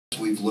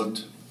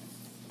looked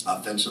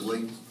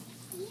offensively.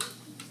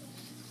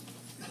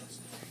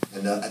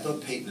 And I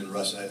thought Peyton and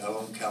Russ, I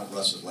won't count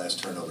Russ's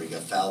last turnover. He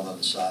got fouled on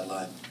the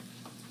sideline.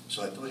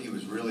 So I thought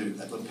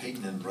I thought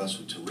Peyton and Russ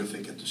were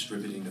terrific at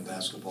distributing the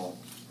basketball.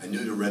 I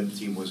knew the red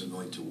team wasn't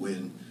going to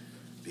win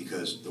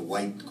because the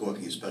white,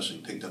 Gorky especially,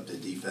 picked up their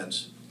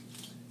defense.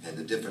 And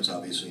the difference,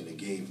 obviously, in the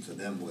game for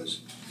them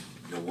was,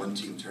 one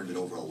team turned it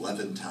over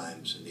 11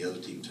 times and the other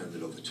team turned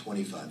it over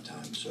 25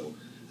 times. So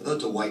I thought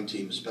the white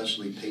team,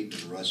 especially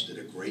Peyton and Russ, did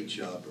a great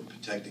job of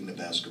protecting the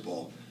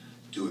basketball,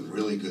 doing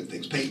really good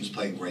things. Peyton's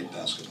playing great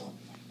basketball.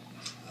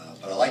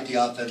 But I like the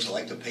offense. I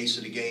like the pace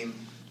of the game.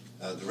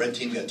 The red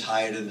team got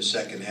tired in the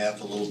second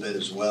half a little bit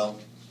as well.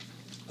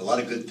 A lot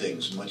of good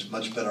things. Much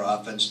better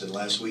offense than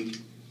last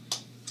week.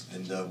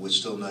 And we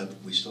still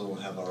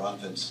don't have our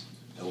offense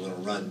that we're going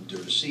to run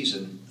during the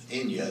season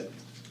in yet.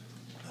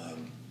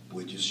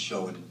 We're just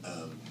showing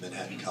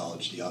Manhattan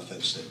College the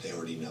offense that they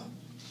already know.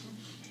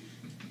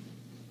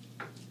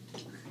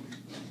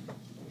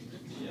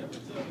 Yeah,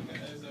 but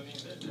guys, I mean,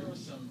 there were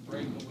some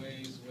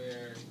breakaways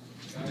where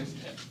guys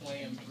kept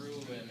playing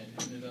through and it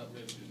ended up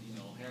with,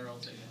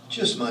 Harrell taking off.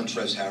 Just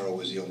Montrezl Harrell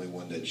was the only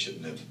one that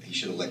shouldn't have. He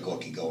should have let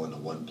Gorky go on the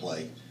one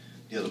play.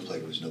 The other play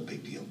was no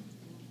big deal.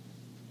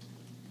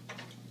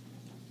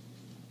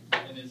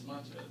 And it's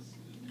Montrezl.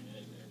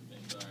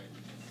 Everything's all right.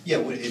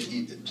 Yeah,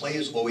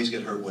 players always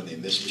get hurt when they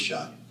miss the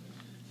shot,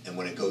 and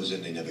when it goes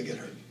in, they never get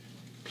hurt.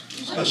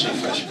 Especially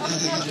freshmen.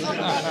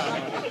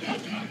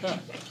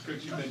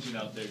 Chris, you mentioned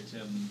out there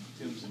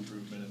Tim's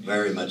improvement.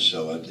 Very much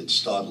so. It's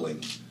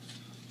startling.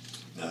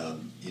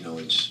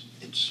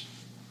 It's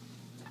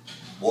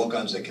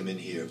walk-ons that come in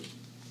here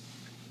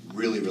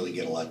really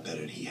get a lot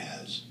better than he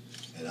has.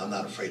 And I'm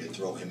not afraid to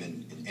throw him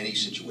in any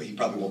situation. He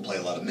probably won't play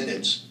a lot of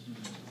minutes,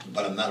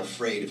 but I'm not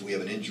afraid if we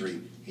have an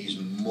injury, he's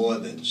more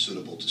than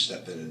suitable to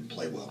step in and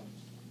play well.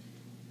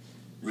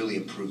 Really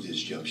improved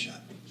his jump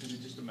shot. Is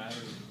it just a matter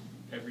of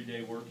every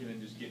day working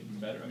and just getting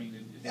better? I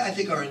mean, yeah, I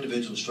think our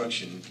individual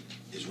instruction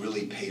is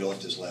really paid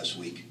off this last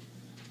week.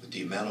 With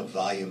the amount of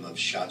volume of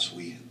shots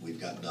we've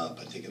gotten up,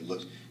 I think it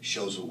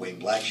shows with Wayne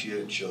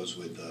Blackshear, it shows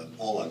with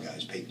all our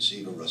guys, Peyton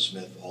Seaver, Russ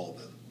Smith, all of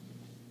them.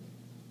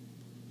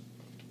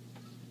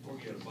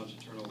 Gorky had a bunch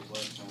of turnovers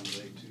last time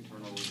today, 2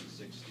 turnovers and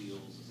 6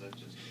 steals. Is that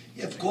just...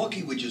 Yeah, if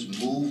Gorky would just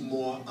move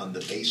more on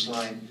the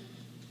baseline,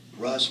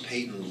 Russ,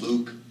 Peyton,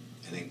 Luke,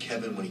 and then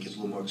Kevin, when he gets a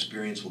little more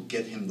experience, will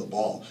get him the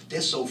ball.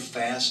 They're so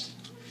fast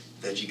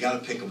that you got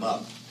to pick them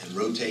up and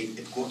rotate.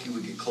 If Gorky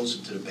would get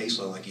closer to the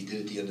baseline like he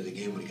did at the end of the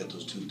game when he got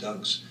those 2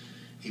 dunks,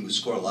 he would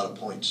score a lot of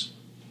points.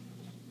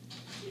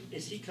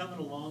 Is he coming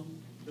along,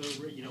 though?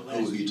 Who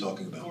are you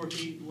talking about?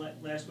 Gorky,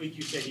 last week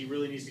you said he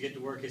really needs to get to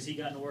work. Has he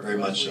gotten to work? Very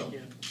much so. Week?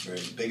 Yeah.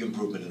 Very big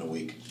improvement in a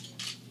week.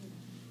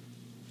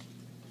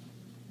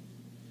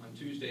 On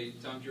Tuesday,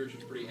 Tom George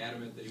was pretty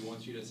adamant that he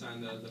wants you to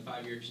sign the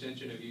 5-year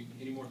extension. Have you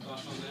any more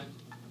thoughts on that?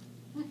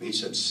 He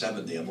said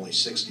 70. I'm only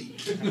 60.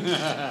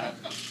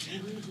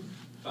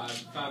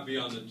 Five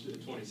beyond the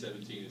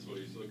 2017 is what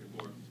he's looking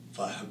for.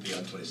 5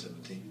 beyond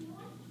 2017.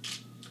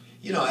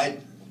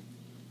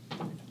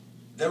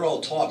 They're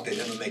all talk. They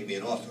never make me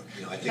an offer.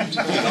 I think it's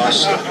a PR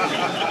stunt.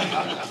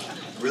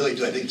 I really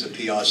do. I think it's a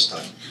PR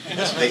stunt.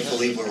 Let's make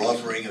believe we're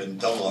offering and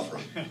don't offer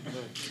them.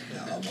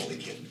 No, I'm only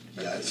kidding.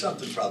 Yeah, it's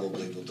something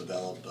probably will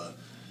develop.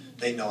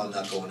 They know I'm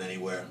not going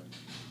anywhere.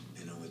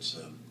 It's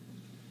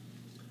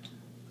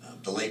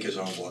the Lakers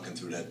aren't walking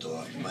through that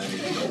door. What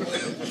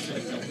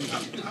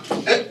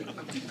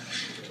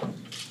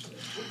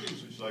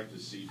things would you like to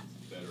see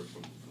better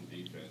from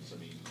defense? I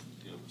mean,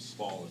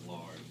 small and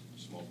large,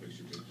 small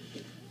picture, big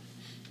picture.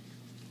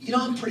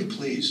 I'm pretty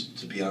pleased,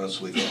 to be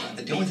honest with you.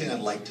 The only thing I'd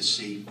like to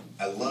see,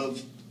 I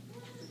love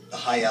the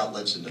high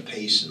outlets and the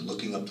pace and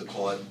looking up the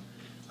court.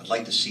 I'd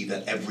like to see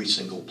that every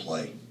single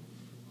play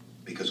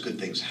because good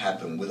things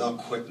happen. Without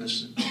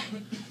quickness,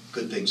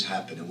 good things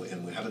happen, and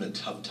we're having a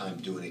tough time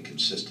doing it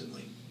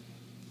consistently.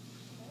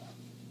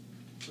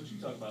 So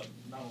you talk about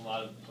not a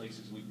lot of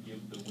places we can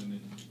give the women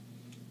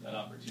that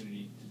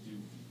opportunity to do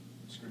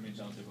scrimmage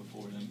out there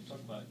before. And then talk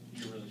about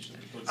your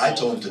relationship with football. I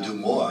told him to do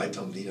more. I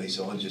told him, he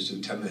said, "Oh, just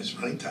do 10 minutes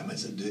running time." I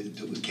said,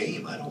 "Do a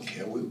game. I don't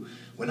care.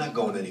 We're not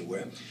going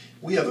anywhere."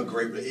 We have a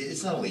great.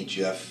 It's not only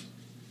Jeff,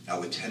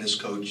 our tennis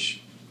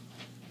coach,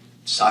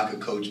 soccer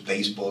coach,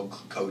 baseball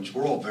coach.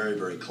 We're all very,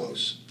 very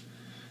close.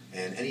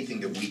 And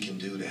anything that we can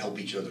do to help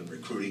each other in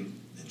recruiting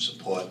and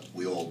support,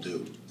 we all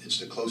do. It's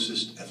the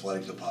closest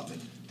athletic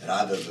department that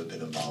I've ever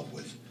been involved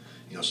with.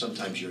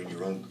 Sometimes you're in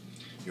your own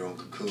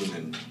cocoon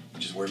and you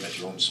just worry about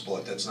your own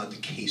sport. That's not the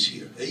case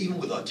here. Even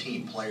with our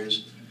team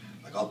players,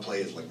 like our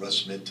players, like Russ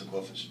Smith took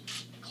off his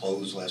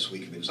clothes last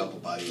week and his upper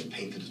body and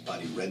painted his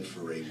body red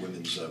for a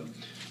women's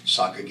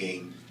soccer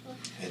game.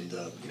 And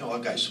our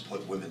guys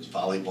support women's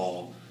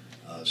volleyball.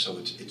 So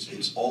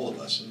it's all of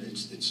us, and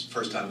it's the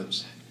first time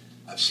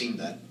I've seen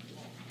that.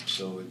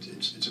 So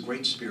it's a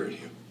great spirit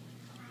here.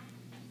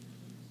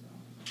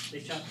 They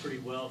shot pretty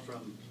well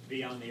from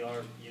beyond the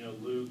arc,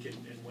 Luke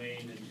and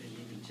Wayne and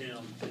even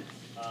Tim.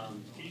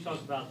 Can you talk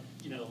about,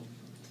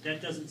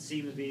 that doesn't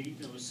seem to be,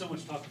 there was so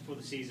much talk before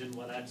the season,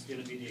 well, that's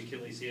gonna be the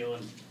Achilles heel,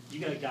 and you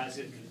got guys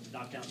that can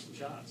knock down some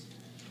shots.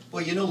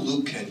 Well, you know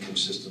Luke can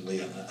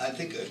consistently. I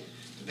think the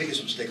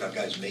biggest mistake our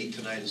guys made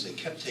tonight is they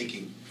kept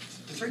taking,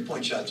 the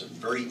three-point shot's a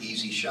very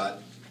easy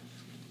shot,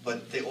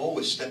 but they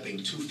always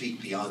stepping 2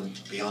 feet beyond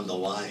the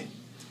line.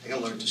 They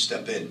gotta learn to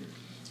step in.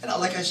 And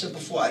like I said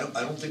before, I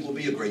don't think we'll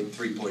be a great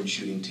three-point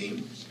shooting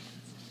team,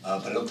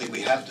 but I don't think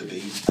we have to be.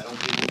 I don't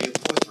think we'll be a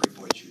poor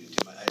three-point shooting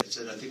team. I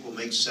said I think we'll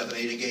make 7,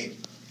 8 a game.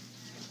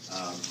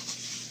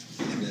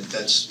 And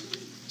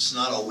it's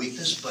not our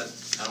weakness, but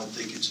I don't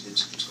think it's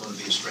going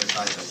to be a strength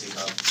either. I think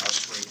our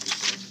strength is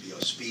going to be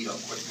our speed, our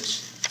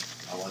quickness,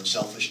 our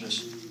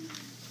unselfishness.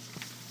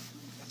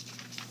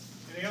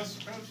 Anything else,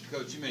 Coach?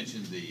 Coach, you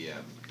mentioned the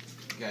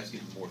guys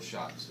getting more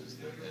shots as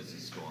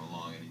it's going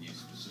along, and you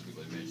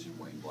specifically mentioned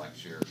Wayne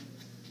Blackshear.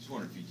 Just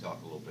wondering if you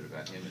talk a little bit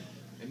about him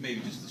and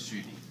maybe just the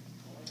shooting.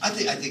 I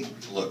think.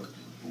 Look,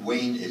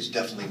 Wayne is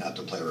definitely not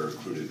the player I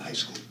recruited in high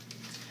school.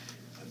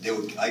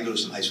 I go to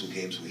some high school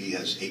games where he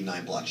has 8,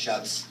 9 block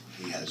shots.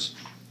 He has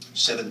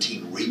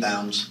 17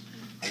 rebounds,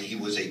 and he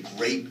was a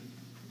great.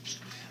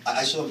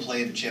 I saw him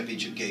play in a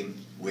championship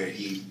game where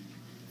he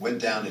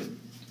went down and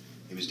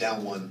he was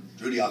down 1,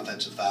 drew the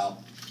offensive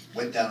foul,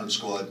 went down and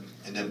scored,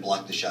 and then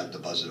blocked the shot at the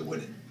buzzer to win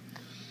it.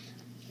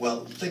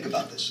 Well, think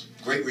about this.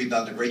 Great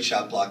rebounder, great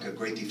shot blocker,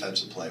 great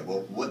defensive player.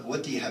 Well,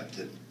 what do you have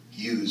to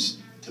use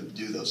to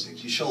do those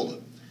things? You shoulder.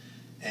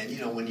 And,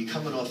 when you're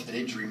coming off an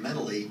injury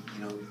mentally,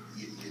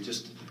 you're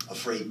just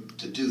afraid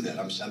to do that.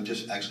 I'm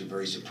just actually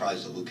very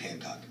surprised at Luke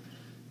Hancock,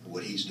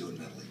 what he's doing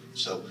mentally.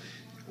 So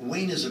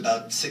Wayne is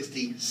about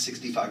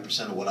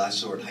 65% of what I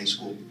saw in high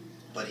school,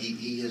 but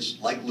he is,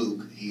 like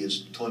Luke, he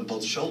has torn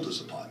both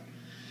shoulders apart.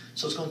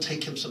 So it's going to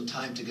take him some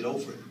time to get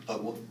over it.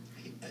 But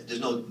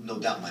there's no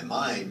doubt in my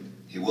mind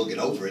he will get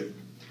over it,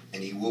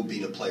 and he will be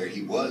the player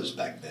he was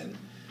back then.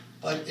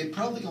 But it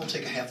probably going to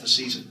take a half a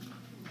season.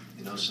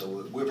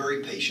 So we're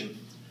very patient.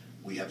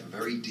 We have a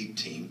very deep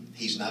team.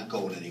 He's not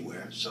going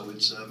anywhere. So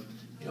it's,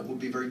 we'll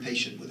be very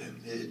patient with him.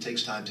 It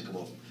takes time to come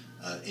off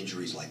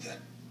injuries like that.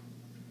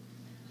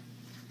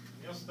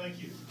 Yes,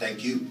 thank you.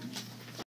 Thank you.